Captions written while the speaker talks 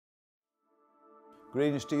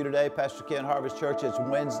Greetings to you today, Pastor Ken, Harvest Church. It's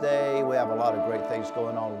Wednesday. We have a lot of great things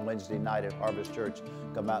going on Wednesday night at Harvest Church.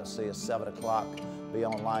 Come out and see us 7 o'clock. Be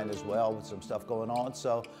online as well with some stuff going on.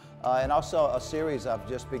 And also a series I've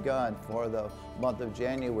just begun for the month of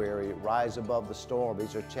January, Rise Above the Storm.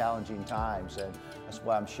 These are challenging times, and that's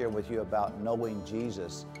why I'm sharing with you about knowing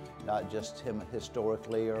Jesus, not just him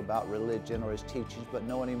historically or about religion or his teachings, but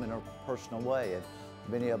knowing him in a personal way. And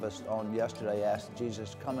many of us on yesterday asked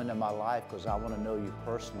Jesus, come into my life because I want to know you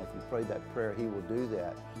personally. If you pray that prayer, he will do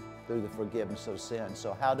that through the forgiveness of sin.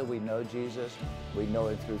 So how do we know Jesus? We know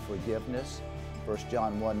him through forgiveness. 1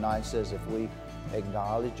 John 1:9 says, if we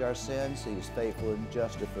acknowledge our sins, he is faithful and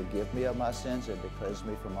just to forgive me of my sins and to cleanse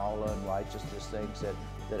me from all unrighteousness, things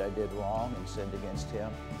that I did wrong and sinned against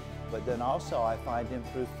him. But then also I find him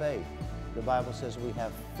through faith. The Bible says we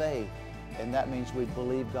have faith, and that means we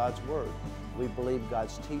believe God's word. We believe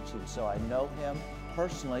God's teaching. So I know him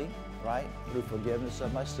personally, right? Through forgiveness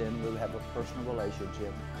of my sin, we have a personal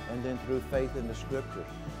relationship. And then through faith in the scriptures.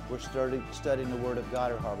 We're studying the Word of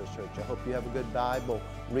God at Harvest Church. I hope you have a good Bible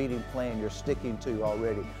reading plan you're sticking to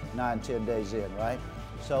already 9-10 days in, right?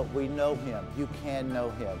 So we know him. You can know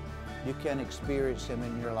him. You can experience him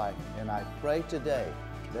in your life. And I pray today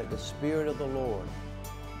that the Spirit of the Lord,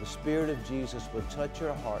 the Spirit of Jesus would touch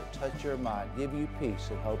your heart, touch your mind, give you peace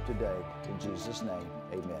and hope today. In Jesus' name,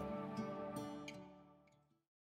 amen.